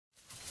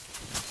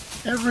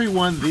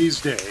Everyone these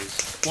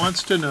days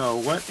wants to know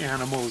what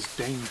animal is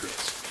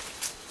dangerous.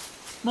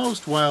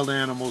 Most wild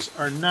animals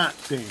are not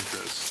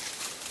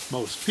dangerous.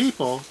 Most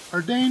people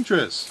are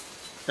dangerous,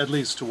 at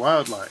least to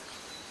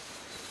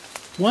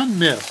wildlife. One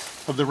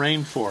myth of the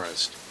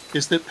rainforest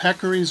is that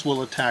peccaries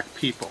will attack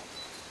people.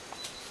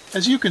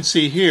 As you can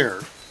see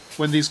here,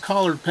 when these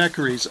collared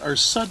peccaries are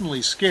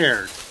suddenly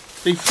scared,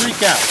 they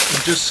freak out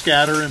and just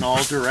scatter in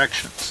all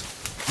directions.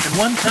 And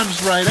one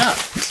comes right up,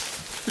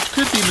 which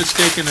could be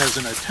mistaken as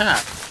an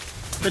attack,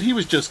 but he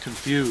was just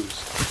confused.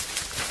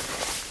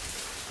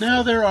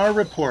 Now there are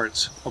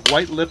reports of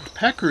white-lipped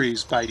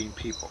peccaries biting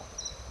people,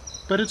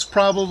 but it's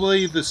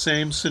probably the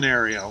same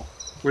scenario,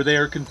 where they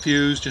are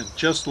confused and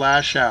just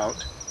lash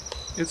out.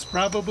 It's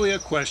probably a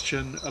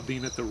question of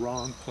being at the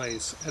wrong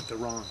place at the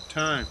wrong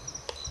time.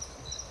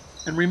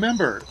 And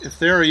remember, if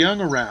there are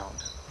young around,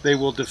 they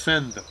will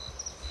defend them.